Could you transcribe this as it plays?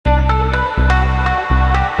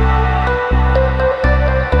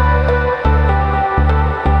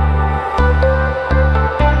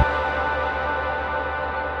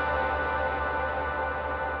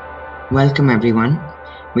Welcome everyone.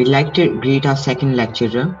 We'd like to greet our second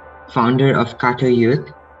lecturer, founder of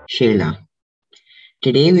KatoYouth, Shayla.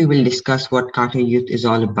 Today we will discuss what KatoYouth is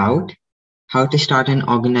all about, how to start an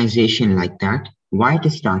organization like that, why to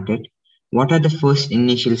start it, what are the first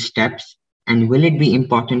initial steps, and will it be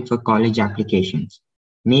important for college applications,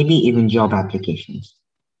 maybe even job applications.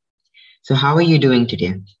 So how are you doing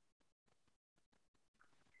today?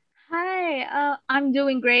 Hi, I'm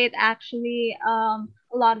doing great actually.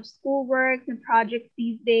 A lot of schoolwork and projects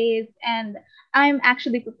these days, and I'm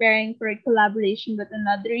actually preparing for a collaboration with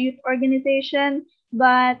another youth organization.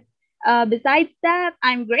 But besides that,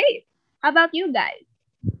 I'm great. How about you guys?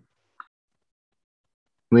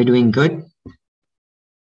 We're doing good.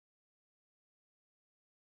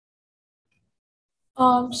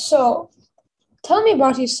 So tell me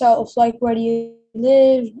about yourself, like where do you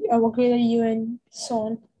live, what grade are you in, so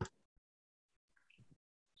on.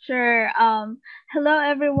 Sure. Hello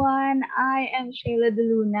everyone. I am Shayla De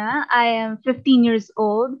Luna. I am 15 years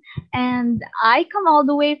old, and I come all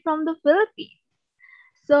the way from the Philippines.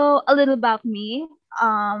 So a little about me.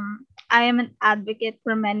 I am an advocate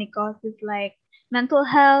for many causes like mental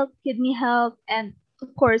health, kidney health, and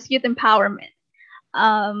of course youth empowerment.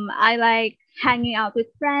 I like hanging out with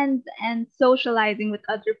friends and socializing with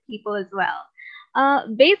other people as well.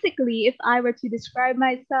 Basically, if I were to describe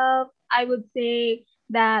myself, I would say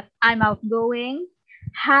that I'm outgoing,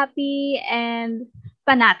 happy, and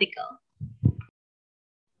fanatical.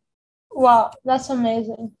 Wow, that's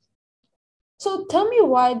amazing. So tell me,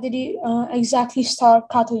 why did you exactly start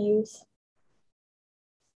KatoYouth?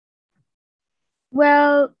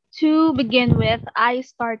 Well, to begin with, I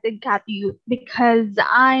started KatoYouth because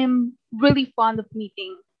I'm really fond of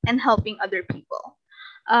meeting and helping other people.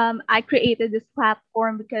 I created this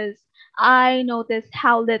platform because I noticed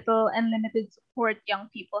how little and limited support young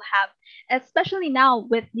people have, especially now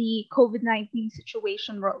with the COVID-19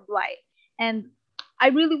 situation worldwide. And I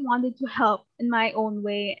really wanted to help in my own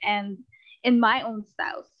way and in my own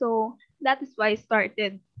style. So that is why I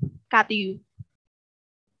started KatoYouth.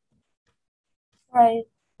 Right,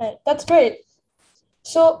 right, that's great.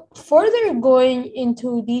 So further going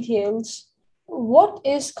into details, what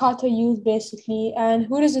is KatoYouth basically, and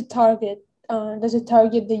who does it target? Does it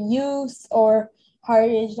target the youth or higher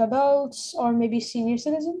aged adults or maybe senior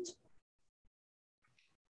citizens?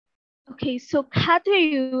 Okay, so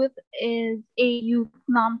KatoYouth is a youth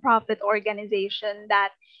nonprofit organization that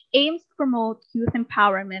aims to promote youth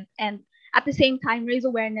empowerment and at the same time raise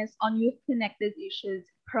awareness on youth connected issues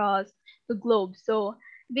across the globe. So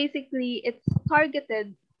basically, it's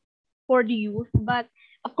targeted for the youth, but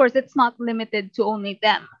of course, it's not limited to only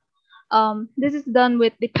them. This is done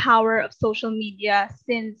with the power of social media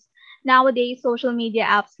since nowadays social media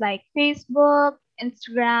apps like Facebook,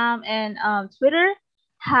 Instagram, and Twitter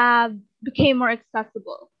have became more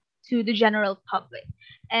accessible to the general public.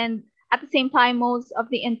 And at the same time, most of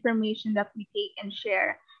the information that we take and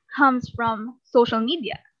share comes from social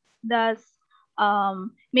media, thus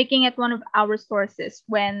making it one of our sources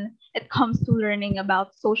when it comes to learning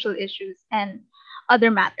about social issues and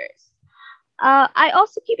other matters. I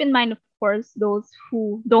also keep in mind, of course, those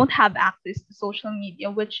who don't have access to social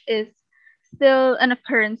media, which is still an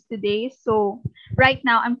occurrence today. So right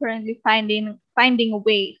now, I'm currently finding a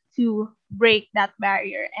way to break that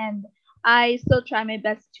barrier, and I still try my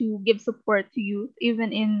best to give support to youth,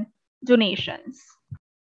 even in donations.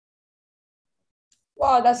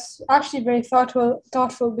 Wow, that's actually very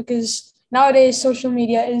thoughtful because nowadays social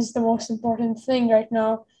media is the most important thing right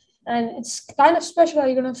now. And it's kind of special how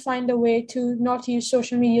you're going to find a way to not use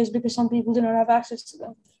social medias because some people do not have access to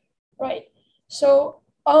them. Right. So,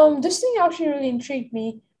 this thing actually really intrigued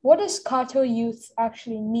me. What does Kato youth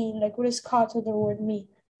actually mean? Like, what does Kato the word mean?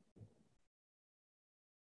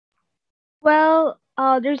 Well,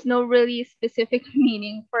 there's no really specific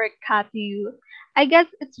meaning for KatoYouth. I guess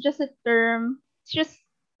it's just a term. It's just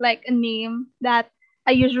like a name that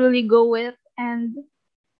I usually go with, and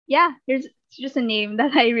yeah, it's just a name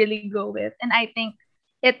that I really go with, and I think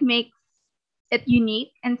it makes it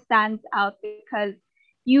unique and stands out because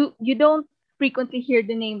you don't frequently hear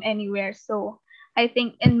the name anywhere. So I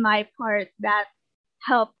think in my part that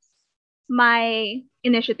helps my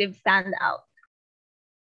initiative stand out.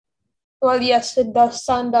 Well, yes, it does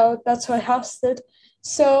stand out. That's why I asked it.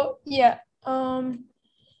 So, yeah.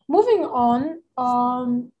 Moving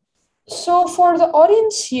on. So for the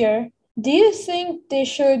audience here, do you think they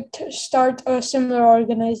should start a similar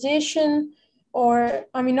organization, or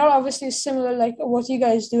I mean, not obviously similar like what you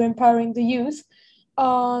guys do, empowering the youth,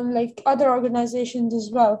 like other organizations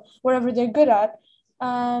as well, whatever they're good at,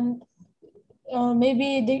 and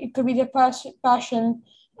maybe it could be their passion,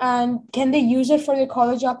 And can they use it for their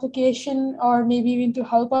college application or maybe even to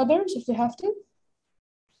help others if they have to?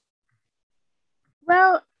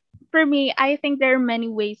 Well, for me, I think there are many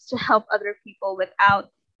ways to help other people without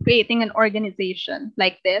creating an organization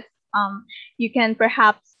like this. You can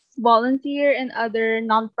perhaps volunteer in other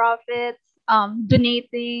nonprofits,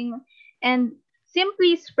 donating, and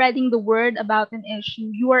simply spreading the word about an issue.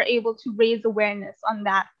 You are able to raise awareness on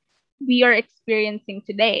that we are experiencing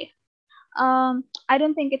today. I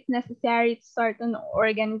don't think it's necessary to start an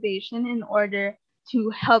organization in order to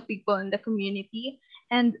help people in the community.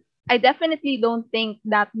 And I definitely don't think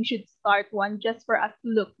that we should start one just for us to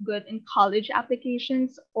look good in college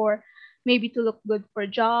applications or maybe to look good for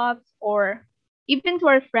jobs or even to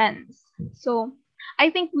our friends. So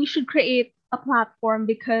I think we should create a platform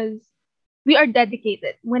because we are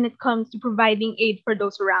dedicated when it comes to providing aid for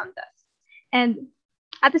those around us. And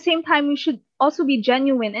at the same time, we should also be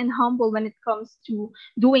genuine and humble when it comes to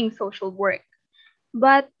doing social work.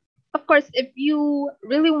 But of course, if you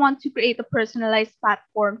really want to create a personalized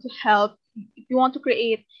platform to help, if you want to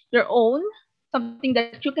create your own, something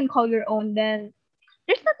that you can call your own, then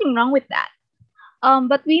there's nothing wrong with that.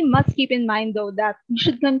 But we must keep in mind, though, that we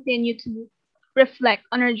should continue to reflect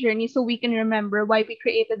on our journey so we can remember why we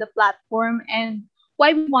created the platform and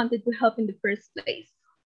why we wanted to help in the first place.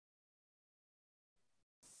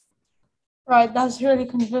 Right, that's really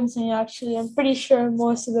convincing actually. I'm pretty sure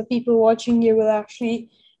most of the people watching you will actually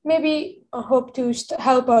maybe hope to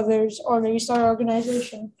help others or maybe start an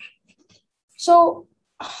organization. So,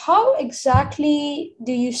 how exactly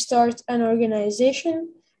do you start an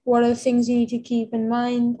organization? What are the things you need to keep in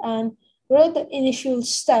mind? And what are the initial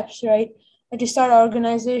steps, right? To start an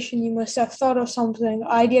organization, you must have thought of something,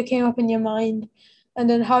 idea came up in your mind, and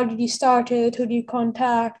then how did you start it? Who do you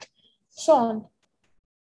contact? So on.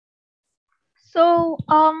 So,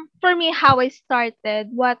 for me, how I started,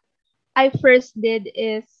 what I first did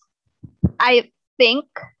is I think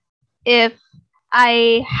if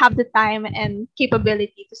I have the time and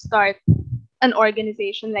capability to start an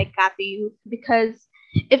organization like KatoYouth, because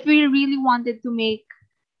if we really wanted to make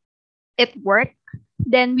it work,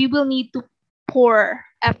 then we will need to pour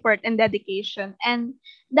effort and dedication. And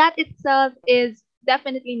that itself is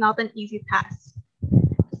definitely not an easy task.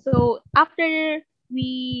 So after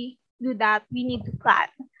we do that, we need to plan.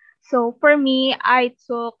 So for me, I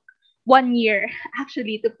took 1 year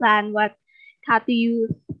actually to plan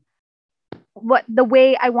KatoYouth, what the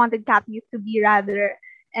way I wanted KatoYouth to be rather,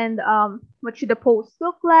 and what should the post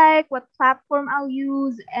look like, what platform I'll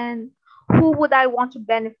use, and who would I want to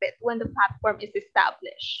benefit when the platform is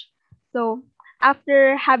established. So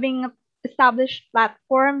after having an established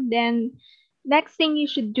platform, then next thing you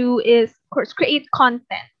should do is, of course, create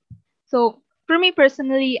content. So for me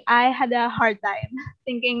personally, I had a hard time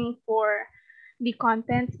thinking for the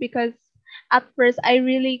contents because at first I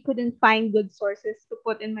really couldn't find good sources to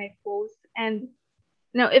put in my posts. And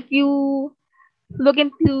if you look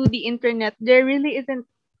into the internet, there really isn't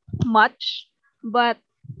much, but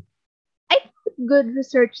I think with good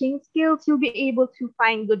researching skills, you'll be able to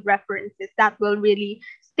find good references that will really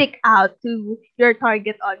stick out to your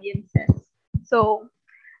target audiences. So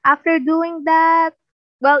after doing that,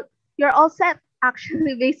 well, you're all set.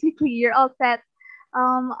 Actually, basically, you're all set.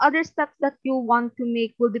 Other steps that you want to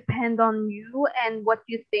make will depend on you and what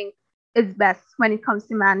you think is best when it comes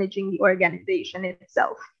to managing the organization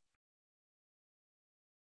itself.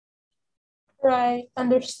 Right,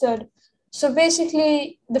 understood. So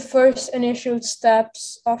basically, the first initial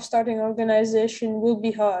steps of starting an organization will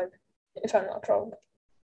be hard, if I'm not wrong.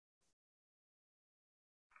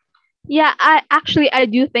 Yeah, I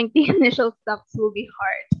do think the initial steps will be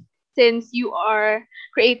hard since you are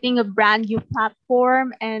creating a brand new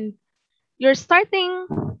platform and you're starting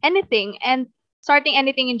anything, and starting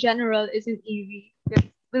anything in general isn't easy. Just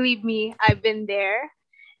believe me, I've been there.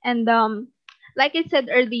 And like I said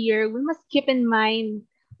earlier, we must keep in mind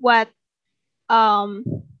what um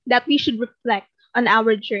that we should reflect on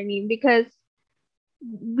our journey, because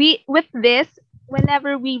we with this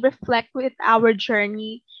whenever we reflect with our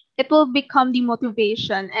journey, it will become the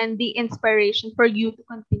motivation and the inspiration for you to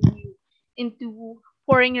continue into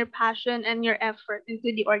pouring your passion and your effort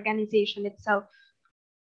into the organization itself.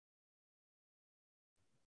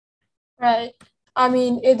 Right. I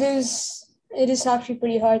mean, it is actually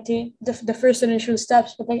pretty hard to the first initial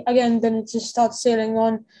steps, but like, again, then it just starts sailing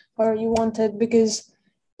on where you wanted because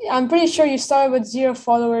I'm pretty sure you started with 0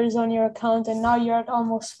 followers on your account and now you're at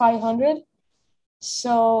almost 500.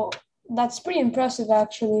 So that's pretty impressive,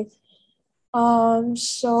 actually.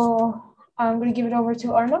 So I'm gonna give it over to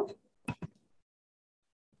Arnav.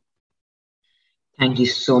 Thank you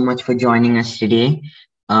so much for joining us today.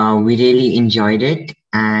 We really enjoyed it,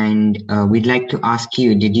 and we'd like to ask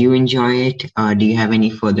you, did you enjoy it? Do you have any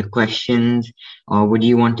further questions, or would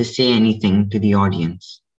you want to say anything to the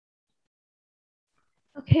audience?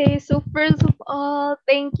 Okay, so first of all,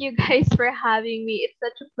 thank you guys for having me. It's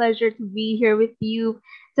such a pleasure to be here with you.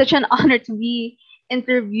 Such an honor to be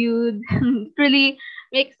interviewed. It really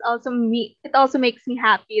makes also me. It also makes me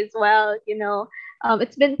happy as well.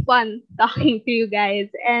 It's been fun talking to you guys.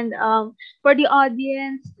 And for the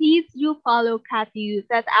audience, please do follow KatoYouth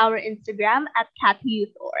at our Instagram at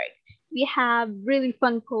KatoYouth.org. We have really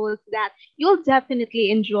fun posts that you'll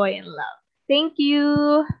definitely enjoy and love. Thank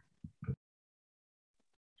you.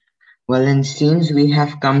 Well, it seems we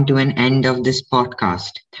have come to an end of this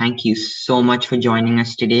podcast. Thank you so much for joining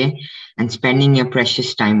us today and spending your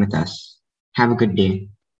precious time with us. Have a good day.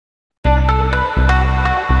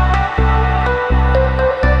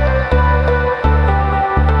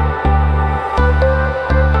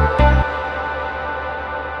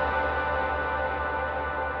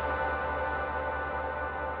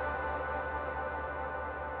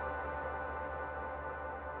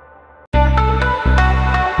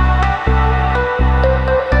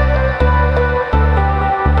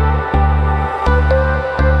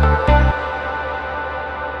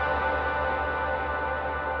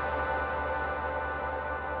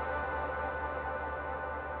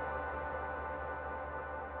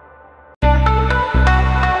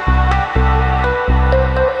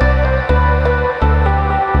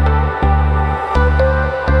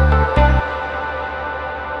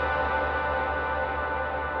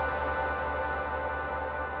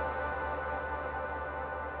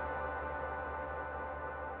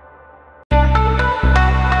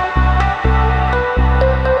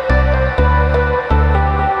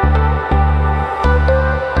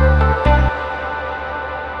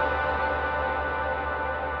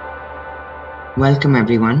 Welcome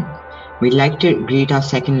everyone. We'd like to greet our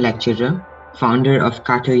second lecturer, founder of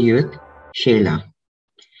KatoYouth, Shayla.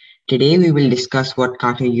 Today we will discuss what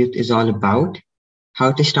KatoYouth is all about,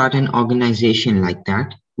 how to start an organization like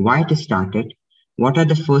that, why to start it, what are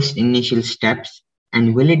the first initial steps,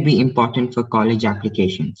 and will it be important for college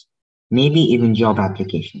applications, maybe even job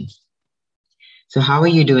applications. So how are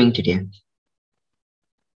you doing today?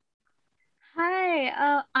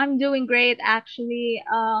 Hi, I'm doing great actually.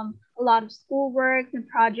 A lot of schoolwork and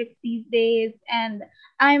projects these days, and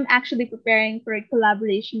I'm actually preparing for a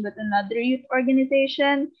collaboration with another youth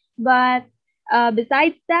organization. But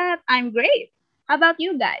besides that, I'm great. How about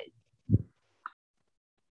you guys?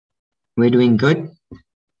 We're doing good.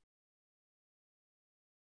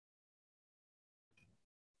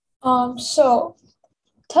 So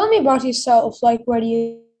tell me about yourself, like where do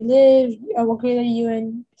you live, what grade are you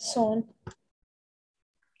in, so on.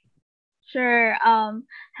 Sure.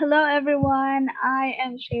 Hello everyone. I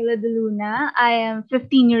am Shayla De Luna. I am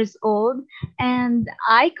 15 years old, and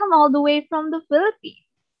I come all the way from the Philippines.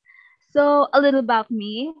 So a little about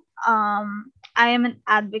me. I am an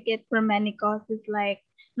advocate for many causes like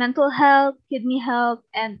mental health, kidney health,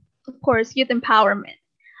 and of course youth empowerment.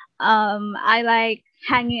 I like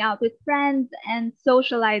hanging out with friends and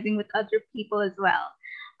socializing with other people as well.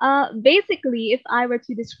 Basically, if I were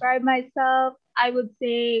to describe myself, I would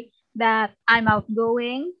say that I'm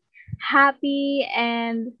outgoing, happy,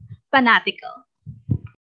 and fanatical.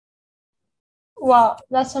 Wow,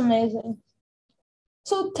 that's amazing.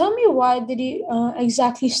 So tell me, why did you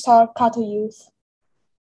exactly start KatoYouth?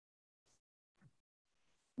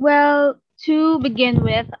 Well, to begin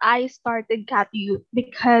with, I started KatoYouth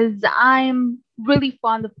because I'm really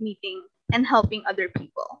fond of meeting and helping other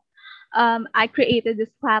people. I created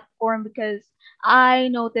this platform because I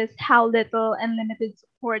noticed how little and limited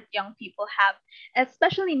support young people have,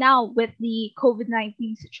 especially now with the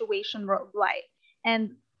COVID-19 situation worldwide.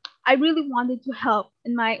 And I really wanted to help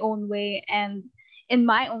in my own way and in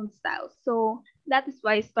my own style. So that is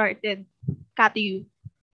why I started KatoYouth.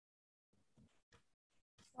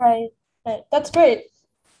 Right, right. That's great.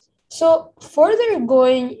 So further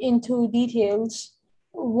going into details,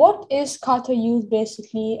 what is KatoYouth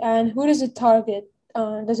basically, and who does it target?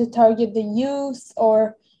 Does it target the youth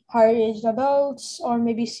or higher aged adults or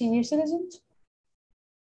maybe senior citizens?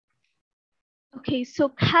 Okay, so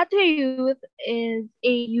KatoYouth is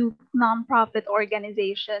a youth nonprofit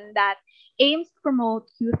organization that aims to promote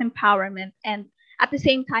youth empowerment and at the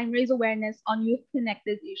same time raise awareness on youth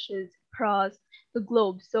connected issues across the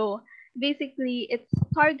globe. So basically, it's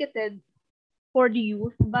targeted for the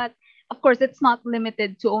youth, but of course, it's not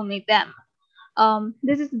limited to only them.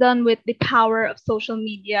 This is done with the power of social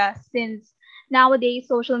media since nowadays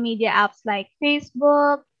social media apps like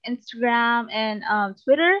Facebook, Instagram, and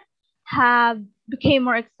Twitter have became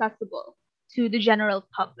more accessible to the general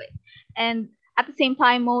public. And at the same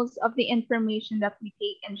time, most of the information that we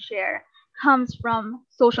take and share comes from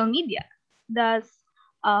social media, thus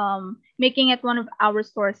making it one of our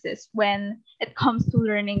sources when it comes to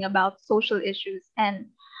learning about social issues and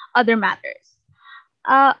other matters.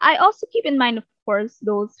 I also keep in mind, of course,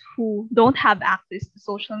 those who don't have access to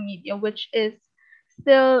social media, which is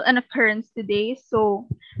still an occurrence today. So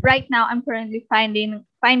right now, I'm currently finding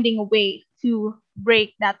a way to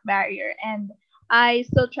break that barrier, and I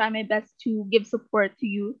still try my best to give support to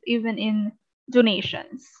youth, even in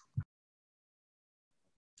donations.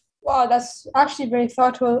 Wow, that's actually very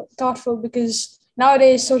thoughtful because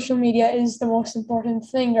nowadays social media is the most important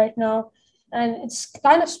thing right now. And it's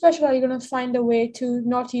kind of special how you're going to find a way to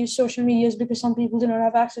not use social medias because some people do not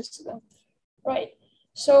have access to them. Right.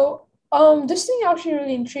 So, this thing actually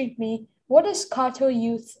really intrigued me. What does Kato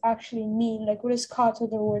youth actually mean? Like, what does Kato,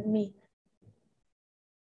 the word, mean?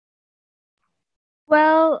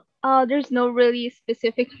 Well, there's no really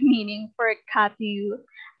specific meaning for KatoYouth.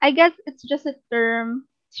 I guess it's just a term.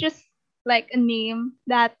 It's just like a name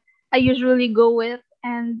that I usually go with,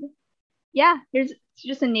 and yeah, it's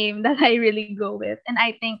just a name that I really go with, and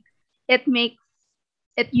I think it makes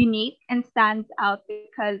it unique and stands out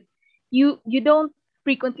because you don't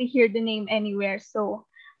frequently hear the name anywhere. So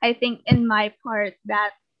I think in my part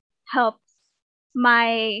that helps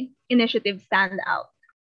my initiative stand out.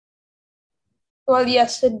 Well,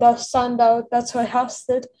 yes, it does stand out. That's why I asked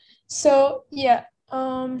it. So, yeah.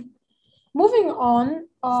 Moving on.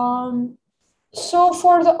 So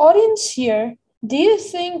for the audience here, do you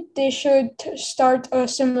think they should start a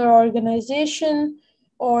similar organization?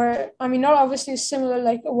 Or, I mean, not obviously similar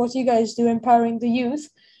like what you guys do, empowering the youth,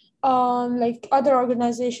 like other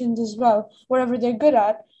organizations as well, whatever they're good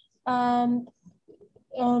at. And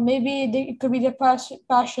maybe it could be their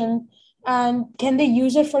passion. And can they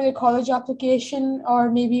use it for their college application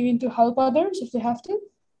or maybe even to help others if they have to?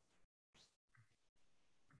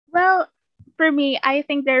 Well, for me, I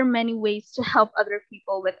think there are many ways to help other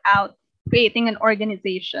people without creating an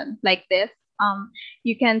organization like this.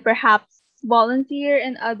 You can perhaps volunteer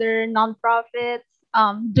in other nonprofits,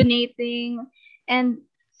 donating, and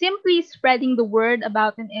simply spreading the word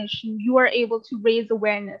about an issue. You are able to raise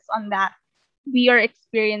awareness on that we are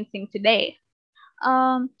experiencing today.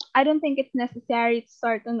 I don't think it's necessary to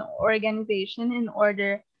start an organization in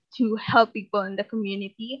order to help people in the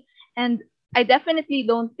community. And I definitely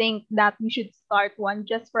don't think that we should start one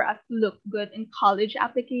just for us to look good in college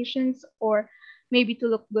applications or maybe to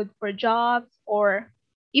look good for jobs or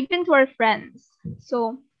even to our friends.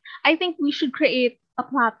 So I think we should create a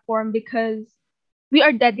platform because we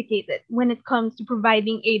are dedicated when it comes to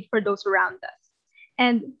providing aid for those around us.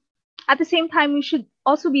 And at the same time, we should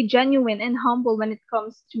also be genuine and humble when it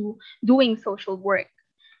comes to doing social work.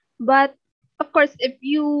 But of course, if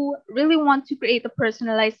you really want to create a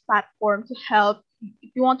personalized platform to help,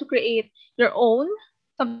 if you want to create your own,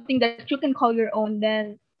 something that you can call your own,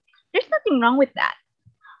 then there's nothing wrong with that.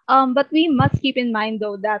 But we must keep in mind,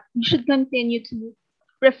 though, that we should continue to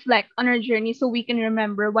reflect on our journey so we can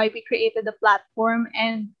remember why we created the platform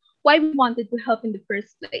and why we wanted to help in the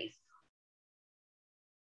first place.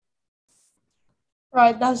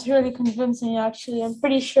 Right, that's really convincing actually. I'm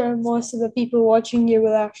pretty sure most of the people watching you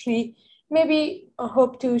will actually maybe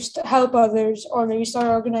hope to help others or maybe start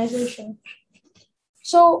an organization.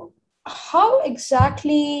 So, how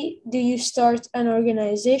exactly do you start an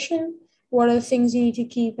organization? What are the things you need to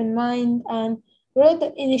keep in mind? And what are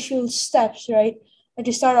the initial steps, right? Like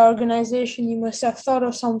to start an organization, you must have thought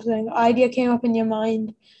of something, idea came up in your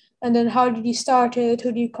mind, and then how did you start it?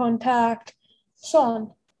 Who do you contact? So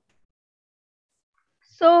on.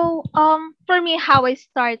 So, for me, how I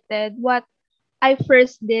started, what I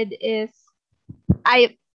first did is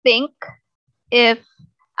I think if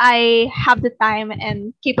I have the time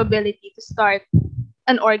and capability to start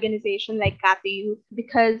an organization like KatoYouth,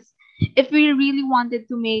 because if we really wanted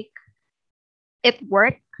to make it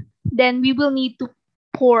work, then we will need to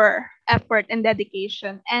pour effort and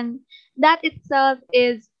dedication. And that itself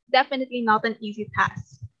is definitely not an easy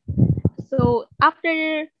task. So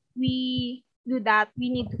after we do that, we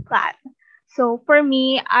need to plan. So for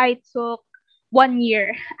me, I took 1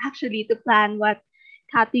 year actually to plan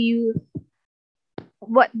KatoYouth,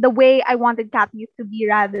 what the way I wanted KatoYouth to be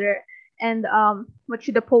rather, and what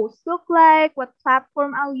should the post look like, what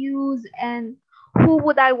platform I'll use, and who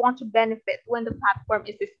would I want to benefit when the platform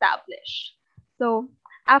is established. So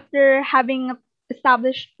after having an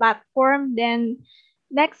established platform, then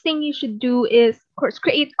next thing you should do is, of course,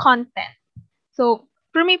 create content. So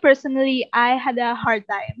for me personally, I had a hard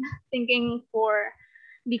time thinking for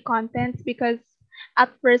the contents because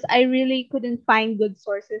at first I really couldn't find good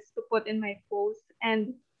sources to put in my posts.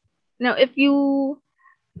 And if you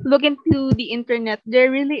look into the internet, there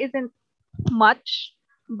really isn't much,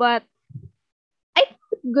 but I think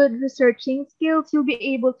with good researching skills, you'll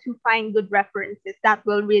be able to find good references that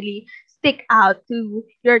will really stick out to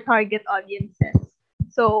your target audiences.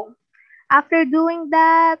 So after doing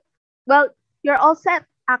that, well, you're all set.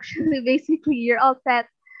 Actually, basically, you're all set.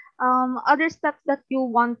 Other steps that you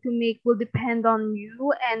want to make will depend on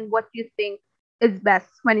you and what you think is best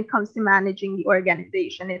when it comes to managing the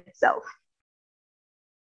organization itself.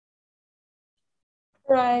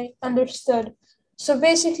 Right, understood. So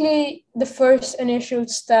basically, the first initial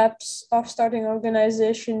steps of starting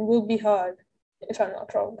organization will be hard, if I'm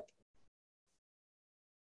not wrong.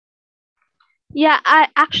 Yeah,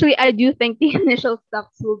 I do think the initial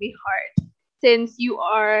steps will be hard since you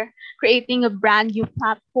are creating a brand new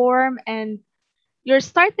platform and you're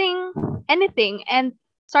starting anything, and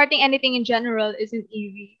starting anything in general isn't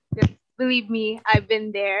easy. Just believe me, I've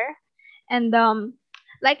been there. And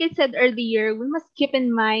like I said earlier, we must keep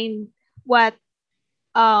in mind what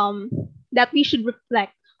um that we should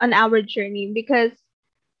reflect on our journey, because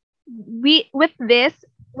we with this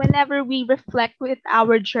whenever we reflect with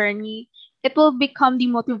our journey, it will become the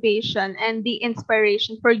motivation and the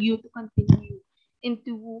inspiration for you to continue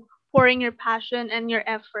into pouring your passion and your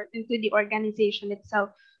effort into the organization itself.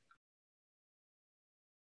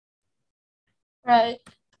 Right.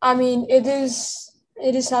 I mean, it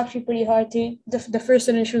is actually pretty hard to the first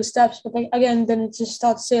initial steps, but like, again, then it just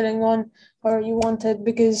starts sailing on where you wanted,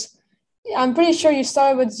 because I'm pretty sure you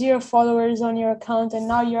started with 0 followers on your account and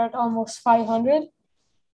now you're at almost 500.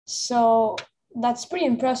 So that's pretty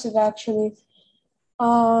impressive, actually.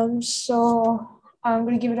 So I'm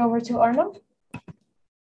gonna give it over to Arnav.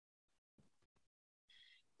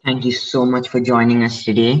 Thank you so much for joining us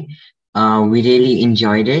today. We really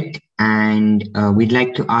enjoyed it, and we'd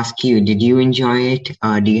like to ask you, did you enjoy it?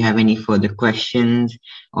 Do you have any further questions,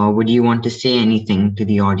 or would you want to say anything to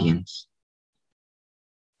the audience?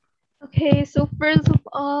 Okay, so first of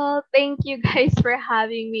all, thank you guys for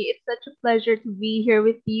having me. It's such a pleasure to be here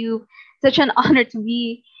with you. Such an honor to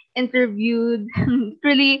be interviewed. It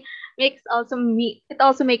really makes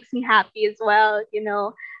me happy as well,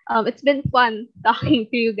 it's been fun talking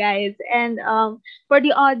to you guys. And for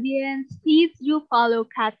the audience, please do follow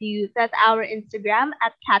KatoYouth at our Instagram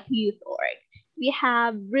at KatoYouth.org. We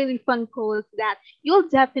have really fun posts that you'll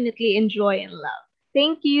definitely enjoy and love.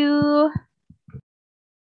 Thank you.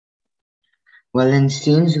 Well, it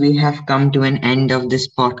seems we have come to an end of this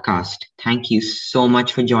podcast. Thank you so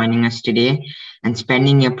much for joining us today and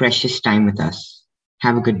spending your precious time with us.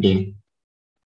 Have a good day.